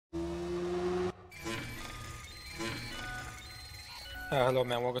Hello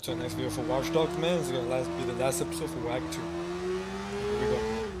man, welcome to the next video for Watch Dogs, man. This is gonna be the last episode for WAG 2. Here we go.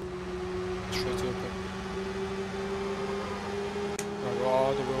 Straight to the point. Alright, we're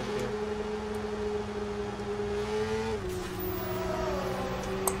all the way over here.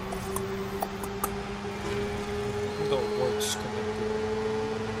 The works connected.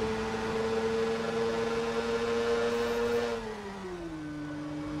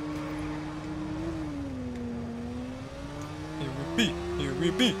 Here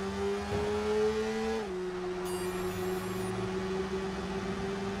we be.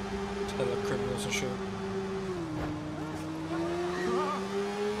 Tell the criminals and shit.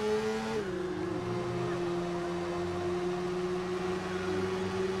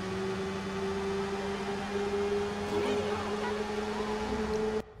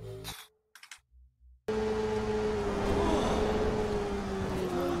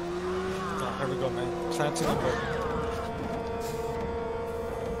 Oh, here we go, man. Planting the boat.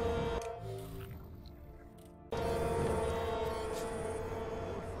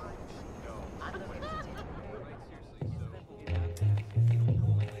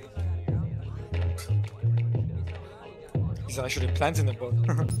 He's actually planting the boat.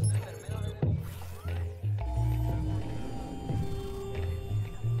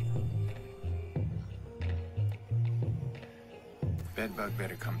 Bedbug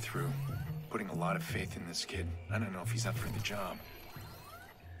better come through. Putting a lot of faith in this kid. I don't know if he's up for the job.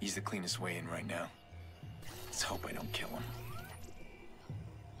 He's the cleanest way in right now. Let's hope I don't kill him.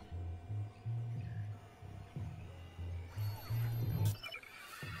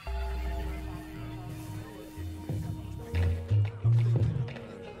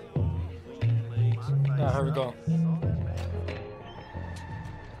 Yeah, here we go.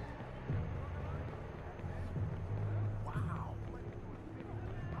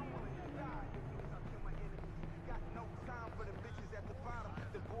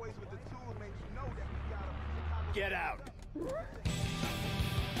 Get out!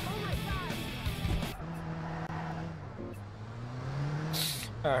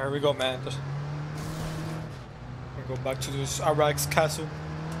 Alright, here we go, man. Just go back to this Iraq's castle.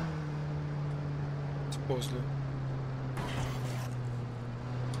 Supposedly.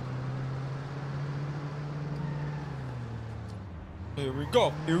 Here we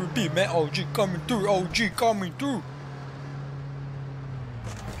go. Here we be, man. OG coming through. OG coming through.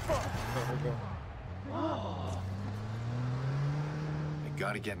 There we go. I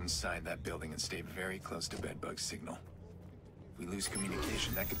gotta get inside that building and stay very close to Bedbug's signal. If we lose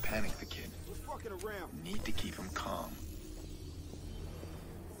communication, that could panic the kid. Need to keep him calm.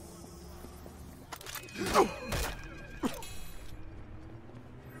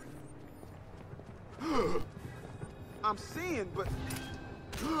 I'm seeing, but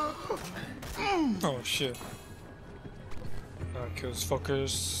Oh shit. Kills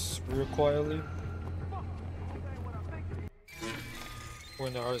fuckers real quietly. We're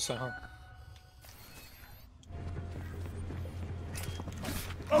in the hard side, huh?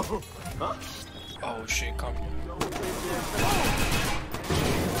 Oh shit, come.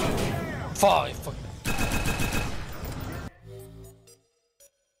 5 fuck.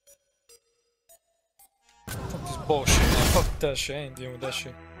 Fuck this bullshit, man. Fuck that shit. I ain't dealing with that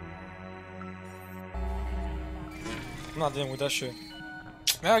shit. I'm not dealing with that shit.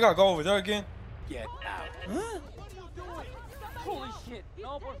 Man, I gotta go over there again. get out. Huh? Holy shit,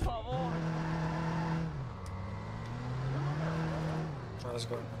 no, por favor. Alright, let's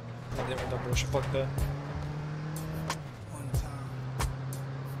go. I'm dealing with that bullshit. Fuck that.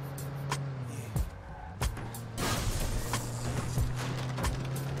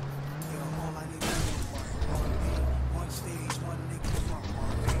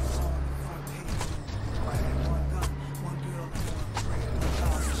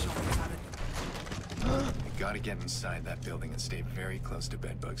 Gotta get inside that building and stay very close to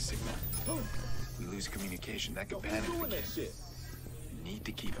Bedbug's signal. If we lose communication, that could panic the kid. Need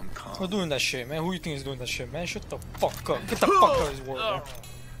to keep him calm. We're doing that shit, man. Who you think is doing that shit, man? Shut the fuck up. Get the fuck out of his world, man.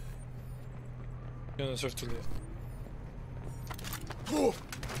 You don't deserve to live.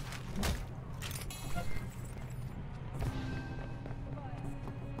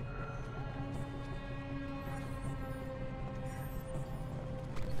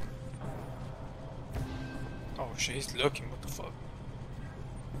 Oh shit, he's looking, what the fuck?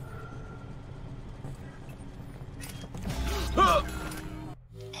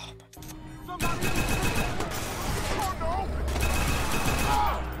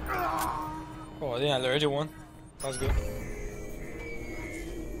 Oh, I didn't alert one. That's good.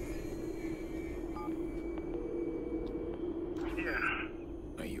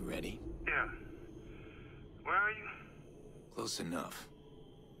 Are you ready? Yeah. Where are you? Close enough.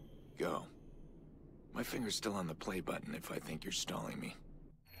 Go. My finger's still on the play button if I think you're stalling me.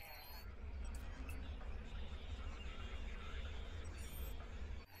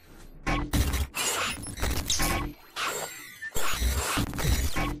 If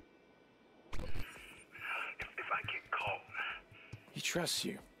I get caught. He trusts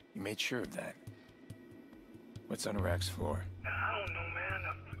you. You made sure of that. What's on Iraq's floor? I don't know, man.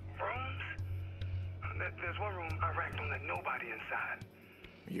 Rooms? There's one room I racked on that nobody inside.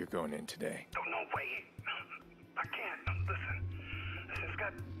 You're going in today. Oh, no way. I can't. Listen, it's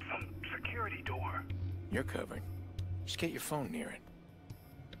got some security door. You're covered. Just get your phone near it.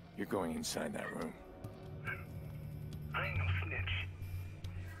 You're going inside that room. I ain't no snitch.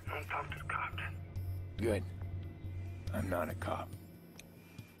 I don't talk to the cops. Good. I'm not a cop.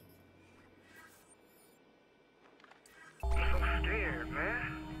 I'm so scared,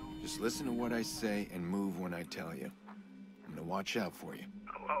 man. Just listen to what I say and move when I tell you. I'm gonna watch out for you.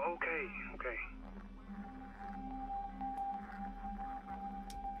 Oh, okay.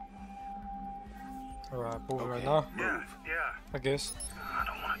 Alright, moving right Okay, now. Yeah. I guess. I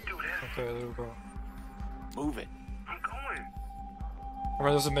don't want to do this. Okay, there we go. Move it. I'm going.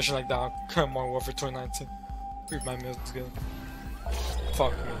 Alright, there's a mission like that on Modern Warfare 2019. Remind me of this game.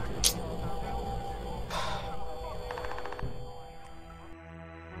 Fuck me.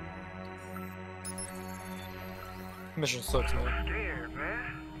 Mission sucks, man. I'm scared,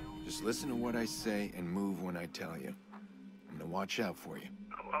 man. Just listen to what I say and move when I tell you. I'm gonna watch out for you.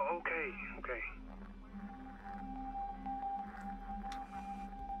 Oh, okay.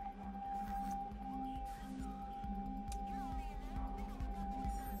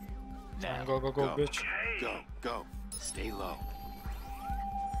 Now, Go, bitch. Go. Stay low.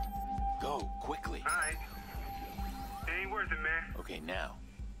 Go, quickly. All right. It ain't worth it, man. Okay, now.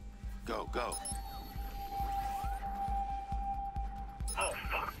 Go. Oh,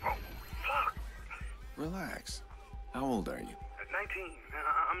 fuck, bro. Fuck. Relax. How old are you? 19.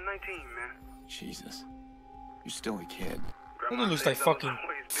 I'm 19, man. Jesus. You're still a kid. That dude looks like says I was fucking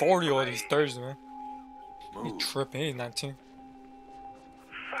always big 40 for all my these age. Thursdays, man. He Move. tripping, he's 19.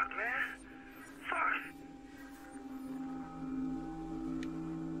 Fuck, man. Fuck.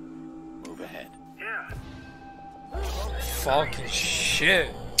 Move ahead. Yeah. Fucking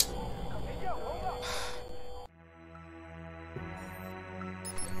shit.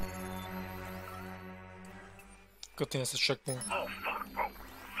 Good thing it's a checkpoint. Oh, fuck, bro.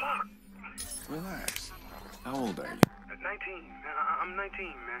 Fuck. Relax. How old are you? 19. I'm 19,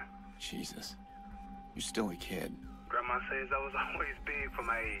 man. Jesus. You're still a kid. Grandma says I was always big for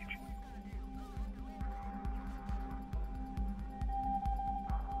my age.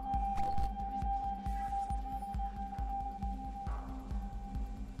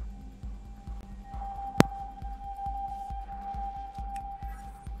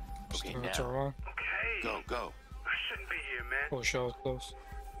 Okay, Turn now. around. Okay. Go. I shouldn't be here, man. Oh shit, I was close.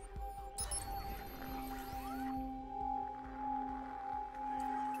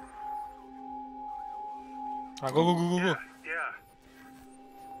 Alright, go. Yeah.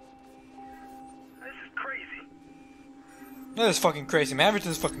 This is crazy. That is fucking crazy, man.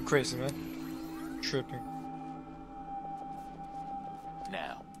 Everything's fucking crazy, man. Tripping.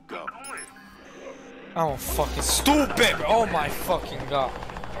 Now. Go. Going. I'm fucking stupid, bro. Oh my fucking god.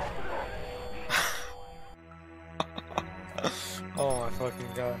 Oh my fucking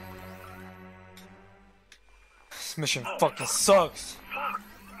god. This mission fucking sucks. Fuck.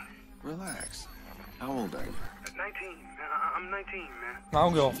 Relax. How old are you? 19. I'm 19, man. I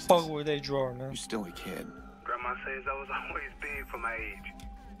don't give a fuck what they draw, man. You're still a kid. Grandma says I was always big for my age.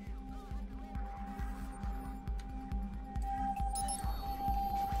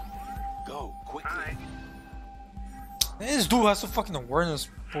 Go, quickly. Alright. Man, this dude has some fucking awareness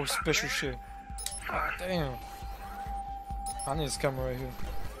for special shit. God damn. I need this camera right here.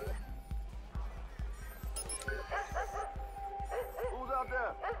 Who's out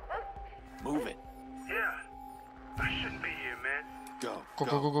there? Move it. Yeah. I shouldn't be here, man. Go, Stay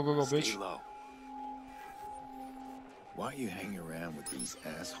Stay bitch. low. Why you hang around with these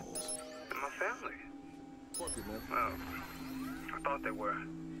assholes? My family. Fuck it, man. Well, I thought they were.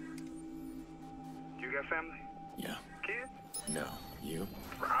 You got family? Yeah. Kids? No. You?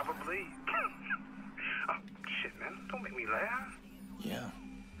 Probably. Oh, shit, man. Don't make me laugh. Yeah.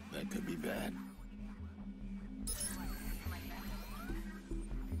 That could be bad.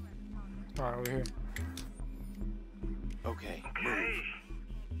 Alright, we're here. Okay. Okay.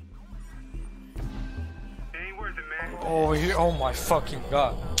 It ain't worth it, man. Oh, we're here. Oh my fucking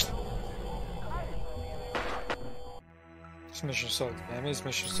god. This mission sucks, man. This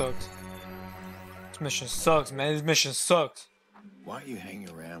mission sucks. This mission sucks, man. This mission sucks. Why are you hanging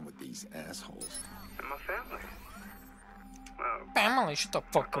around with these assholes? And my family. Well, Family, shut the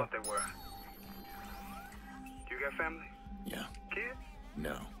I fuck thought up. they were. You got family? Yeah. Kids?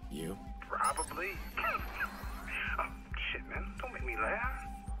 No. You? Probably. Oh, shit, man. Don't make me laugh.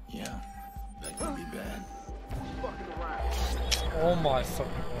 Yeah. That could be bad. Fucking around. Oh my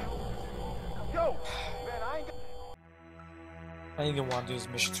fucking god. Yo, man, I ain't got. I didn't even want to do this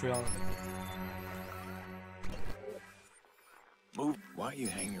mission to be honest. Move. Why are you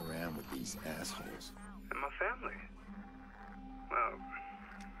hanging around with these assholes? And my family. Well,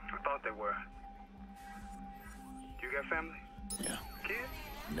 I thought they were. You got family? Yeah. Kids?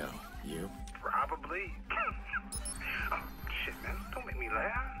 No. You? Probably. Oh, shit, man. Don't make me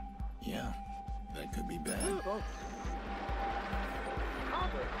laugh. Yeah. That could be bad.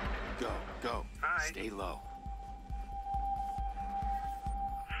 Go. Go. Alright. Stay low.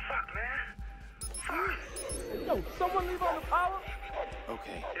 Fuck, man. Fuck. Yo, someone leave on the power?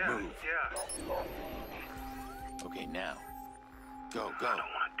 Okay. Yeah, Move. yeah. Okay, now. Go. I Go. don't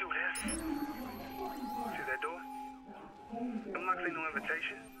want to do this. See that door? Them locks ain't no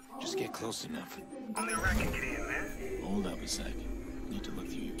invitation. Just get close enough. Only a rat can get in, man. Hold up a sec. Need to look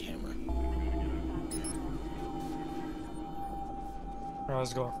through your camera. Alright,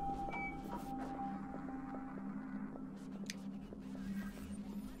 let's go.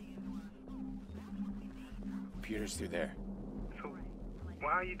 Computer's through there. So,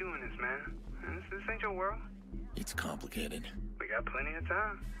 why are you doing this, man? This ain't your world. It's complicated. We got plenty of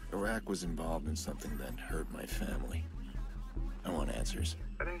time. Iraq was involved in something that hurt my family. I want answers.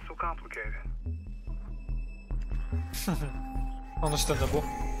 That ain't so complicated. Understandable.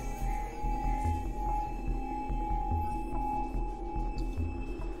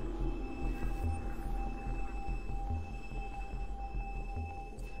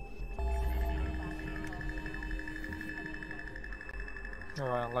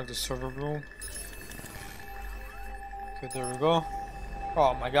 Alright, I like the server room. Okay, there we go.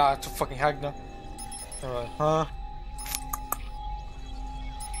 Oh my god, it's a fucking hack now. Alright, huh?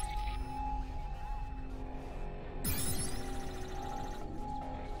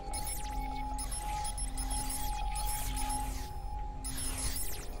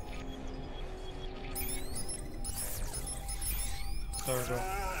 There we go.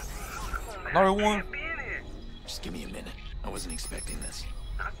 Another one. Can't be in here. Just give me a minute. I wasn't expecting this.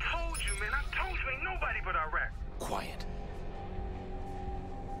 I told you, man. I told you ain't nobody but Iraq. Quiet.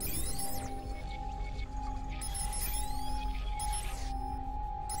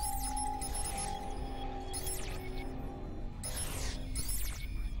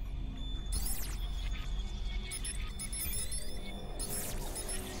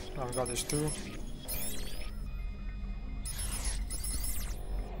 Oh, we got this too.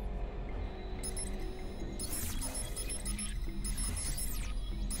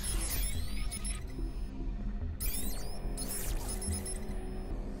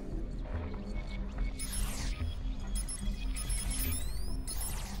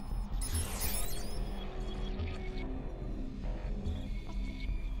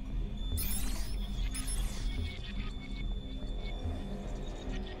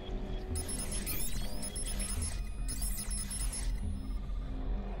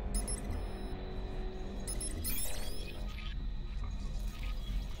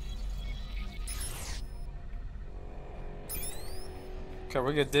 Okay,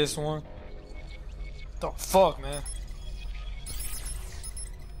 we get this one. The fuck, man.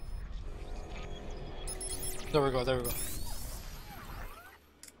 There we go, there we go.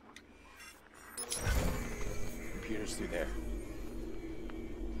 Computer's through there.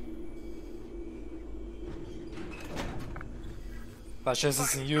 That shit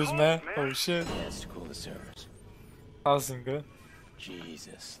isn't used, man. Oh shit. Yeah, it's to cool the servers. That wasn't good.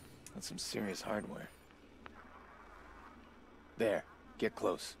 Jesus. That's some serious hardware. There. Get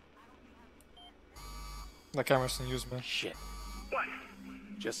close. The camera's in use, man. Shit. What?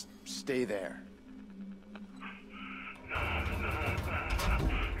 Just stay there.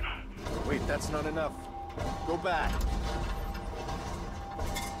 Wait, that's not enough. Go back.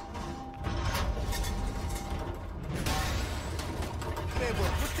 Man, bro,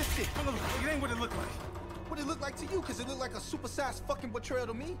 what's this shit? Look, it ain't what it look like. What it look like to you? Cause it look like a supersized fucking betrayal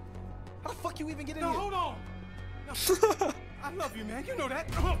to me. How the fuck you even get in here? Hold on. No, I love you, man. You know that.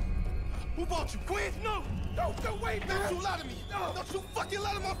 Who bought you? Quinn? No, wait, man. Don't you lie to me. Don't you fucking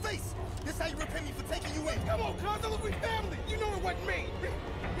lie to my face. This how you repay me for taking you in. Come on, cuz. Look, we family. You know it wasn't me.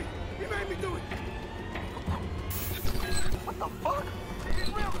 He made me do it. What the fuck? It's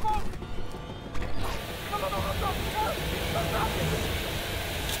real close. No.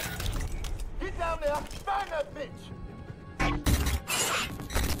 Get down there. Find that bitch.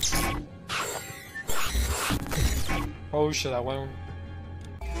 Oh shit, that went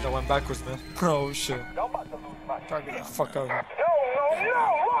backwards, man. Oh shit. Try to get the fuck out of here.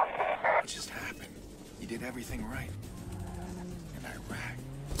 What just happened? You did everything right. In Iraq.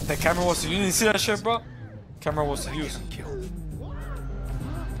 The camera was to use. You see that shit, bro? Camera was to use. I'm killed.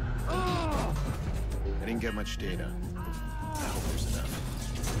 I didn't get much data. I hope there's enough.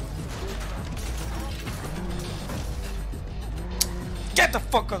 Get the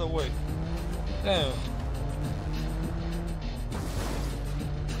fuck out of the way. Damn.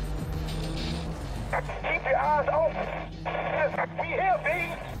 Keep your eyes open. We here, B.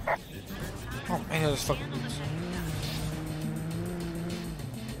 Oh man, this fucking dudes.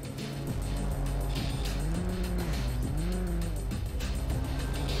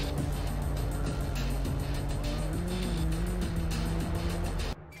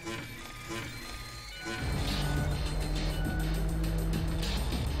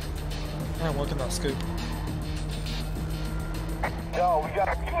 Man, what can I escape? No, you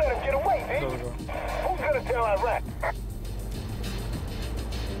let him get away, B. There we go. Who's gonna tell Iraq?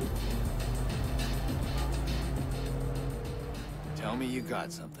 Tell me you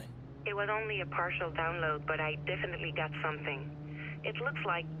got something. It was only a partial download, but I definitely got something. It looks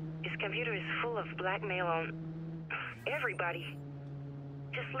like his computer is full of blackmail on everybody.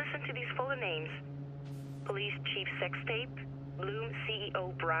 Just listen to these fuller names. Police Chief Sex Tape, Bloom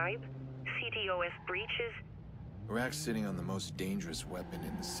CEO Bribe, CTOS Breaches. Iraq's sitting on the most dangerous weapon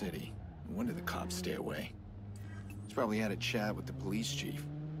in the city. No wonder the cops stay away. He's probably had a chat with the police chief.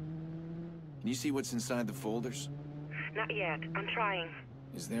 Can you see what's inside the folders? Not yet. I'm trying.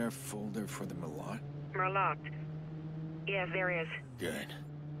 Is there a folder for the Merlot? Merlot. Yes, there is. Good.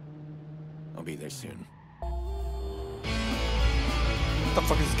 I'll be there soon. What the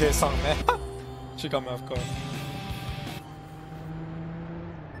fuck is this gay song, man? She got me off guard.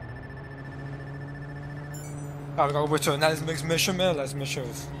 I gotta go to another next mission, man. Last mission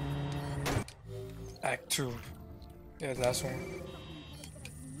is Act 2. Yeah, the last one.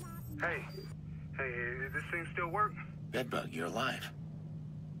 Hey, this thing still work? Bedbug, you're alive.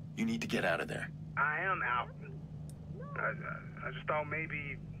 You need to get out of there. I am out. I just thought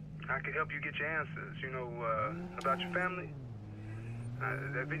maybe I could help you get your answers, you know, about your family.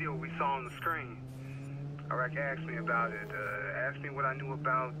 That video we saw on the screen. Iraq asked me about it, asked me what I knew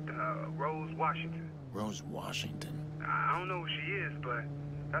about Rose Washington. Rose Washington? I don't know who she is, but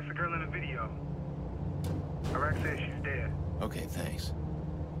that's the girl in the video. Iraq says she's dead. Okay, thanks.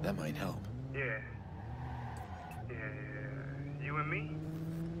 That might help. Yeah. You and me?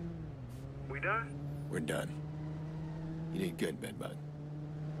 We done? We're done. You did good, Bedbug.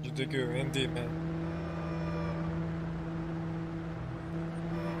 You did good, indeed, man.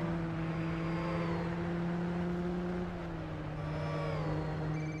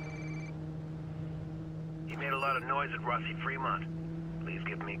 You made a lot of noise at Rossi Fremont. Please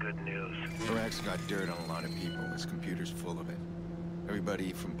give me good news. Iraq's got dirt on a lot of people. His computer's full of it.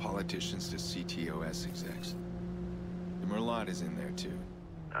 Everybody from politicians to CTOS execs. The Merlot is in there, too.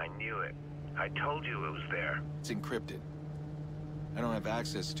 I knew it. I told you it was there. It's encrypted. I don't have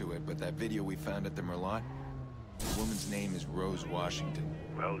access to it, but that video we found at the Merlot, the woman's name is Rose Washington.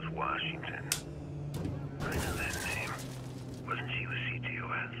 Rose Washington. I know that name. Wasn't she with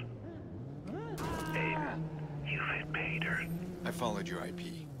CTOS? Aiden, you've paid her. I followed your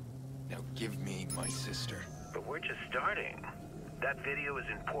IP. Now give me my sister. But we're just starting. That video is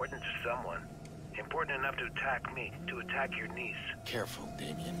important to someone. Important enough to attack me, to attack your niece. Careful,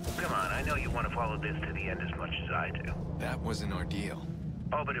 Damien. Come on, I know you want to follow this to the end as much as I do. That was an ordeal.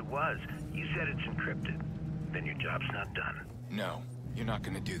 Oh, but it was. You said it's encrypted. Then your job's not done. No, you're not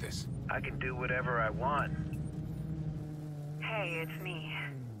gonna do this. I can do whatever I want. Hey, it's me.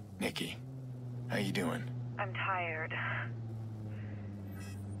 Nikki, how you doing? I'm tired.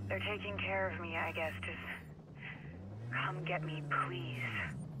 They're taking care of me, I guess. Just come get me, please.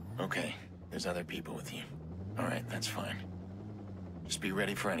 Okay, there's other people with you. Alright, that's fine. Just be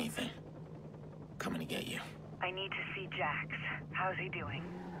ready for anything. Coming to get you. I need to see Jax. How's he doing?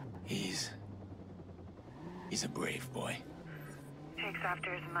 He's a brave boy. Takes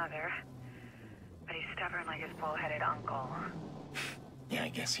after his mother. But he's stubborn like his bull-headed uncle. Yeah, I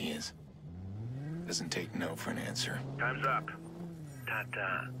guess he is. Doesn't take no for an answer. Time's up.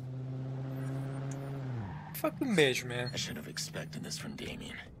 Ta-ta. Fucking bitch, man. I should have expected this from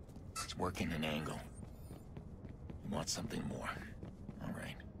Damien. He's working an angle. He wants something more.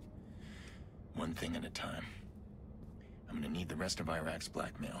 Alright. One thing at a time. I'm gonna need the rest of Iraq's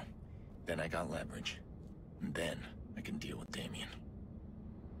blackmail. Then I got leverage. And then I can deal with Damien.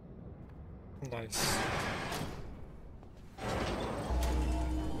 Nice.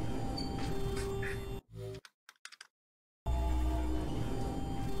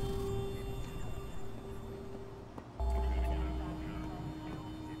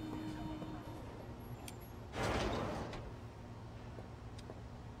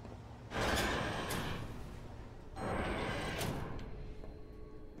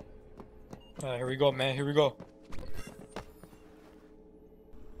 Alright, here we go, man. Here we go.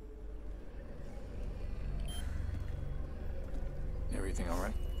 Everything all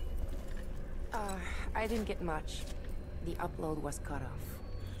right? I didn't get much. The upload was cut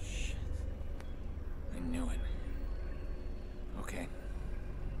off. Shit. I knew it. Okay.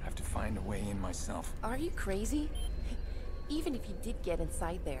 I have to find a way in myself. Are you crazy? Even if you did get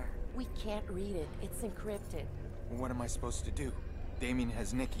inside there, we can't read it. It's encrypted. Well, what am I supposed to do? Damien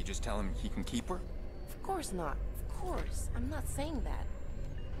has Nikki. Just tell him he can keep her? Of course not. Of course. I'm not saying that.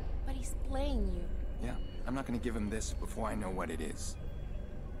 But he's playing you. Yeah, I'm not gonna give him this before I know what it is.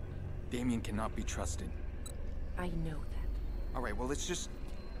 Damien cannot be trusted. I know that. All right, well, let's just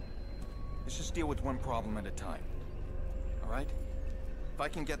deal with one problem at a time. All right? If I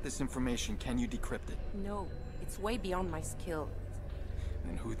can get this information, can you decrypt it? No, it's way beyond my skill.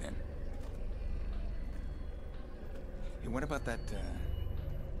 Then who then? Hey, what about that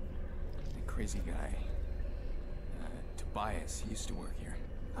crazy guy? Tobias, he used to work here.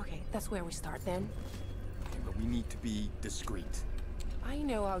 Okay, that's where we start then. Okay, but we need to be discreet. I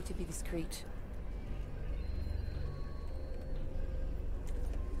know how to be discreet.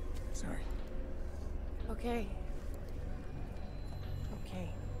 Sorry. Okay.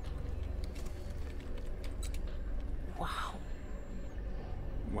 Okay. Wow.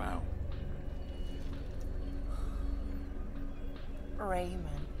 Wow. Raymond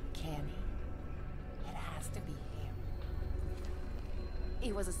Kenny. It has to be him.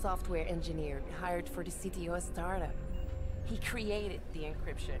 He was a software engineer hired for the CTO startup. He created the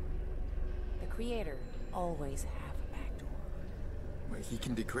encryption. The creator always have a backdoor. Wait, he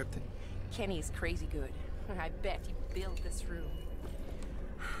can decrypt it? Kenny is crazy good. I bet he built this room.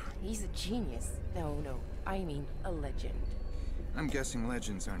 He's a genius. No, I mean a legend. I'm guessing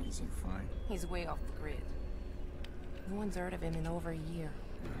legends aren't easy to find. He's way off the grid. No one's heard of him in over a year.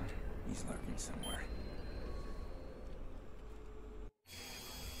 He's lurking somewhere.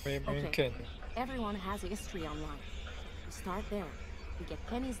 Okay. Everyone has a history online. We start there. We get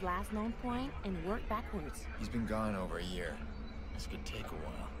Kenny's last known point and work backwards. He's been gone over a year. This could take a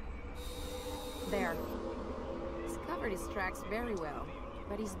while. There. He's covered his tracks very well,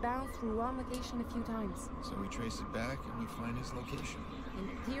 but he's bounced through one location a few times. So we trace it back and we find his location.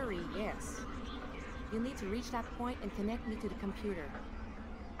 In theory, yes. You'll need to reach that point and connect me to the computer.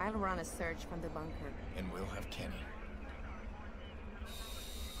 I'll run a search from the bunker. And we'll have Kenny.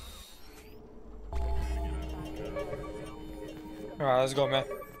 Alright, let's go, man.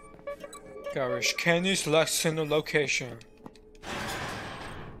 Gotta reach Kenny's last signal location.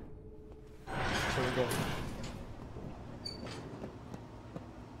 Here we go.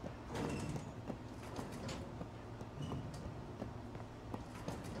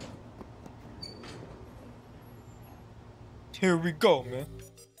 Here we go, man.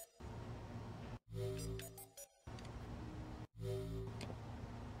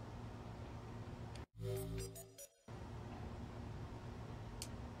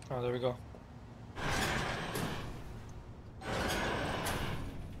 Oh, there we go.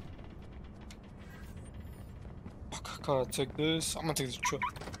 Fuck, I gotta take this. I'm gonna take this truck.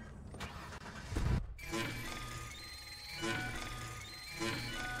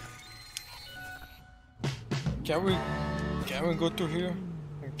 Can we go through here?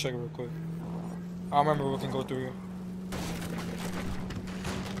 Let me check it real quick. I remember we can go through here.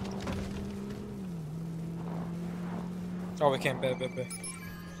 Oh, we can't. Bet.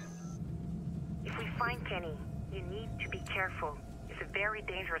 If we find Kenny, you need to be careful. He's a very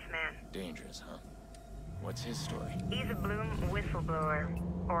dangerous man. Dangerous, huh? What's his story? He's a Bloom whistleblower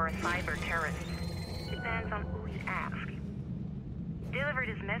or a cyber terrorist. Depends on who you ask. He delivered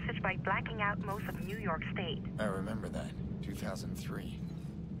his message by blacking out most of New York State. I remember that. 2003.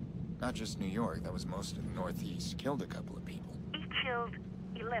 Not just New York, that was most of the Northeast. Killed a couple of people. He killed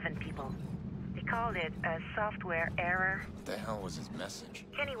 11 people. They called it a software error. What the hell was his message?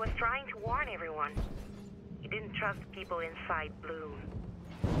 Kenny was trying to warn everyone. He didn't trust people inside Bloom.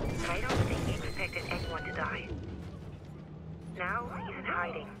 But I don't think he expected anyone to die. Now he's in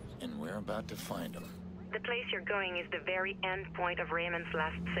hiding. And we're about to find him. The place you're going is the very end point of Raymond's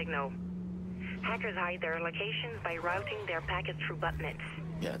last signal. Hackers hide their locations by routing their packets through botnets.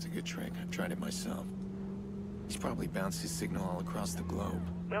 Yeah, it's a good trick. I've tried it myself. He's probably bounced his signal all across the globe.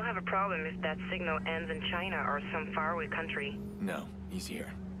 We'll have a problem if that signal ends in China or some faraway country. No, he's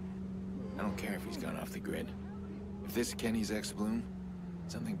here. I don't care if he's gone off the grid. If this is Kenny's ex-Bloom,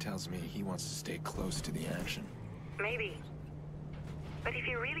 something tells me he wants to stay close to the action. Maybe. But if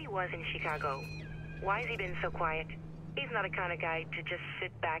he really was in Chicago, why has he been so quiet? He's not the kind of guy to just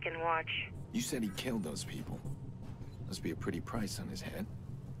sit back and watch. You said he killed those people. Must be a pretty price on his head.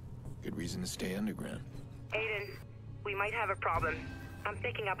 Good reason to stay underground. Aiden, we might have a problem. I'm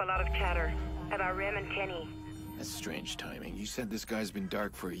picking up a lot of chatter about Rem and Kenny. That's strange timing. You said this guy's been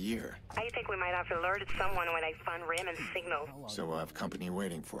dark for a year. I think we might have alerted someone when I found Raymond's signal. So we'll have company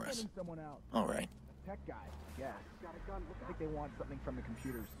waiting for us. All right. Tech guy. Yeah. Got a gun. I think they want something from the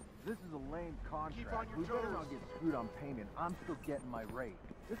computers. This is a lame contract. We better not get screwed on payment. I'm still getting my rate.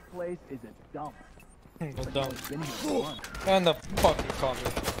 This place is a dump. The dump. And the fucking coffee.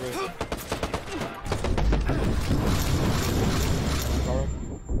 Great.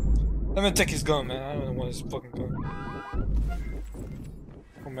 Let me take his gun, man. I don't want his fucking gun.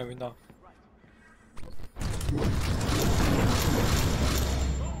 Or maybe not. You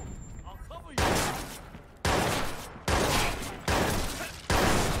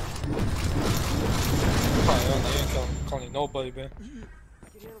ain't calling nobody, man.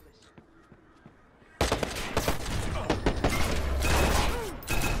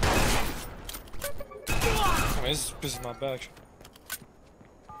 I mean, this is my bag.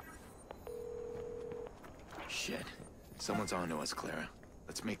 Shit. Someone's onto us, Clara.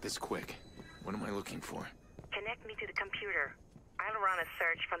 Let's make this quick. What am I looking for? Connect me to the computer. I'll run a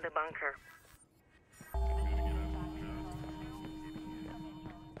search from the bunker.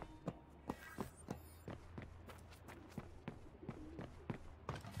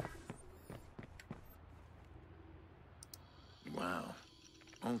 Wow.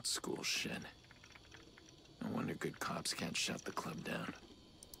 Old school shit. No wonder good cops can't shut the club down.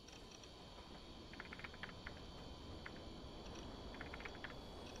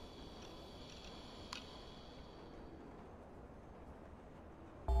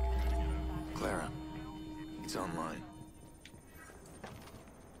 Clara, he's online.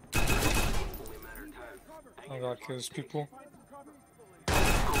 I gotta kill these people.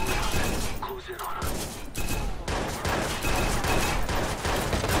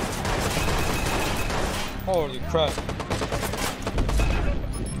 Holy crap.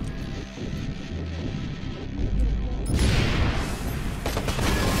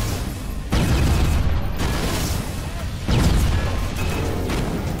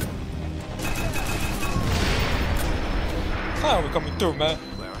 We're coming through, man.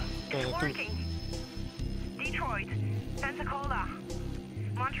 It's working. Detroit, Pensacola,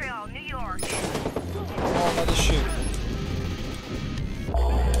 Montreal, New York. Oh, another shit.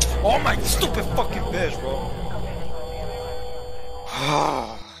 Oh my stupid fucking bitch, bro.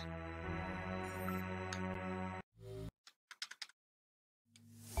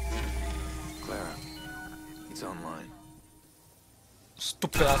 Clara, he's online.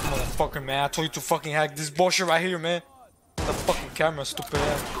 Stupid ass motherfucker, man. I told you to fucking hack this bullshit right here, man. The fucking camera, stupid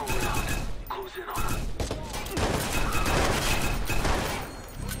ass. Close in on him.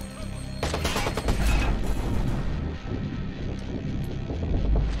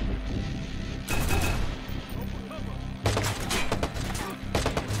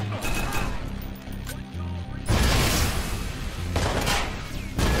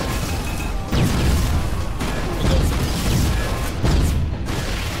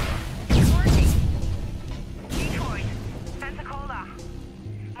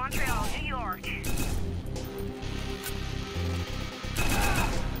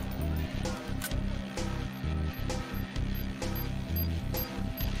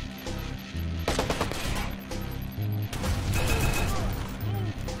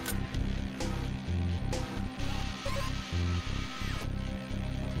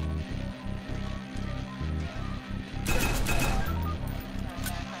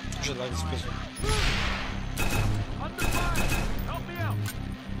 Shit like this pistol. Under fire! Help me out!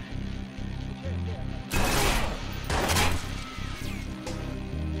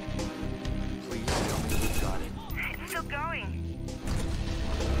 Please tell me you got it. It's still going.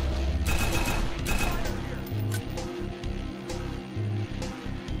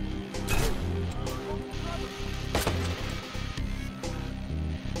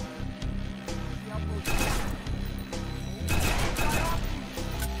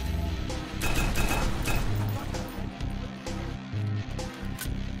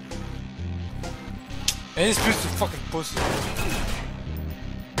 And this bitch is fucking pussy.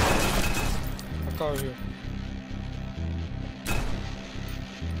 Fuck out of here.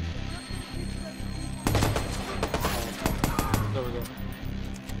 There we go.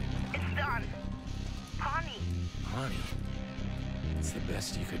 It's done. Honey. Honey, it's the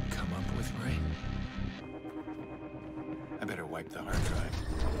best you could come up with, right? I better wipe the hard drive.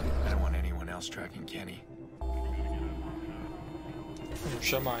 I don't want anyone else tracking Kenny.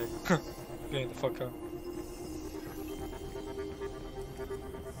 Shut my. Get the fuck out.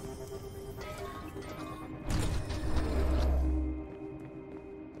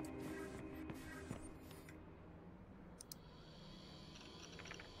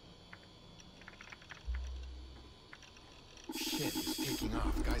 Shit, he's taking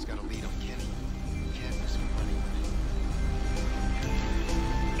off. The guy's got a lead on Kenny. Can't miss him running with it.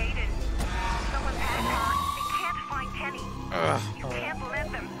 Aiden, someone asked. They can't find Kenny. You can't let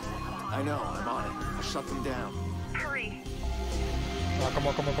them. I know, I'm on it. I'll shut them down. Hurry. Oh, come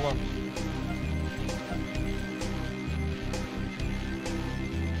on, come on, come on.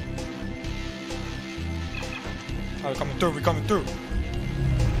 Oh, we're coming through, we're coming through.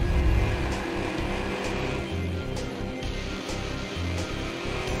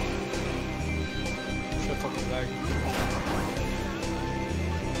 Shit fucking lag.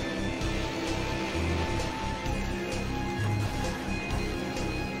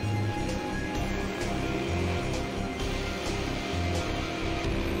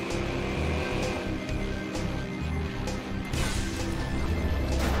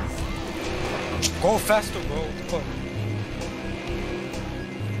 Go faster, bro. What the fuck?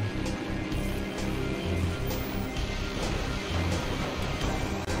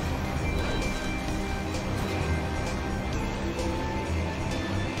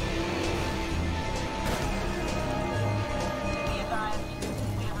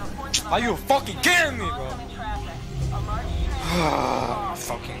 Are you fucking kidding me, bro?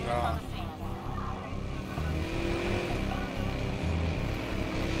 Fucking god.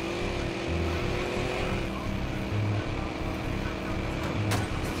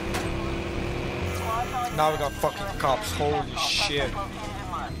 Now we got fucking cops, holy shit.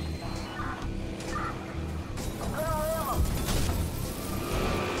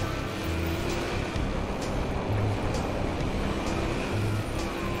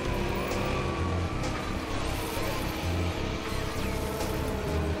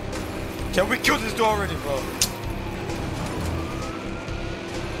 Can we kill this dude already, bro?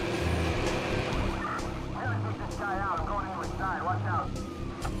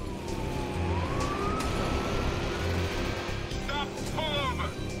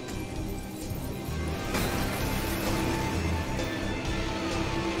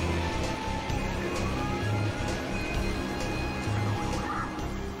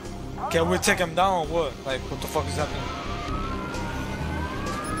 Can we take him down or what? Like, what the fuck is happening?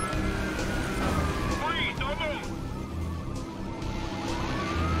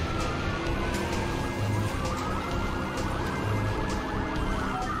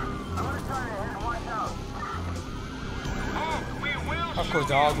 Of course,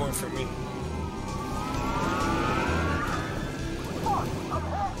 they're all going for me.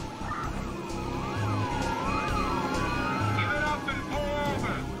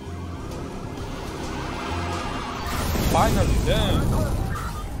 Finally, damn.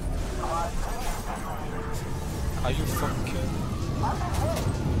 Are you fucking kidding?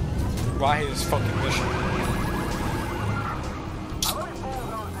 Bro, I hate this fucking mission.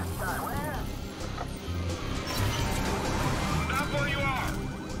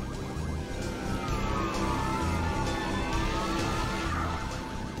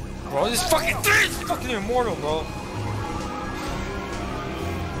 Bro, this fucking thing is fucking immortal, bro.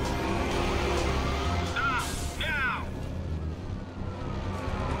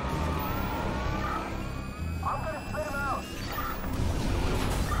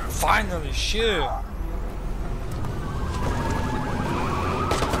 Finally, shit.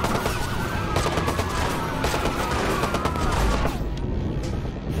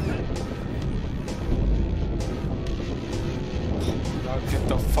 Get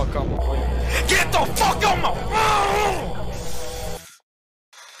the fuck out my way. Get the fuck out my way!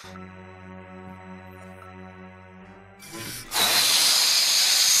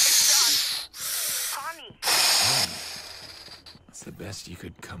 That's the best you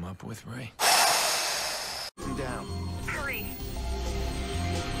could come up with, Ray? Down. Hurry.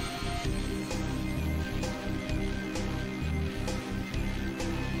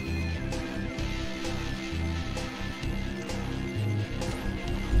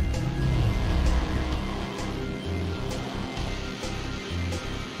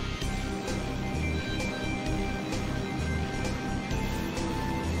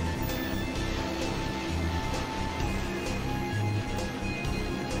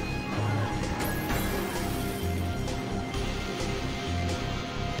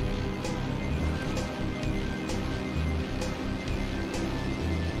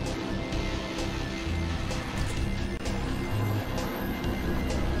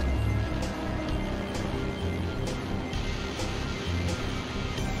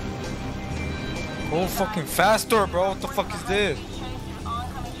 Go fucking faster, bro. What the fuck is this?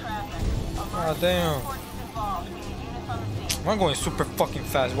 Ah, damn. I'm going super fucking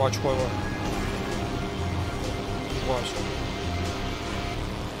fast. Watch, watch.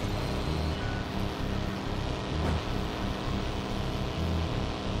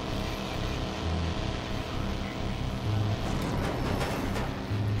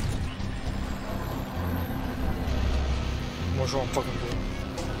 sure I'm fucking good.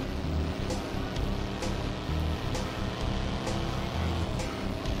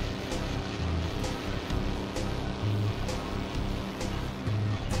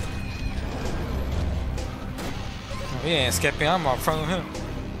 He ain't skipping. I'm out front of him.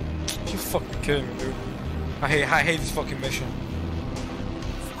 You fucking kidding me, dude? I hate this fucking mission.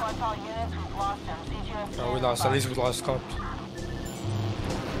 Oh, we lost. At least we lost cops.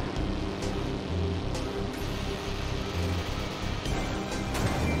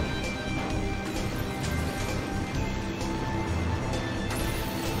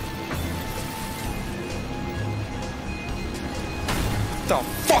 The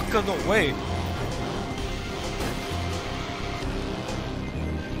fuck? No way.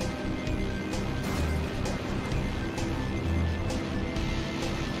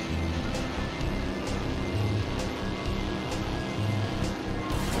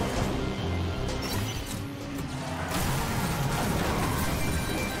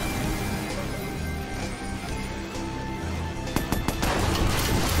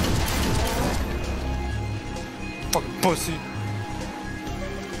 Fucking pussy.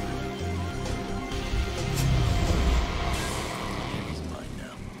 He's mine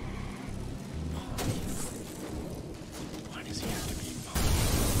now. Why does he have to be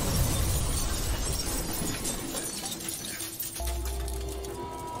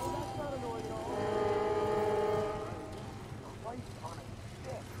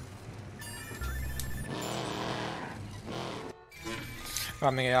I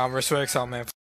mean, yeah, I'm Resurrect, man.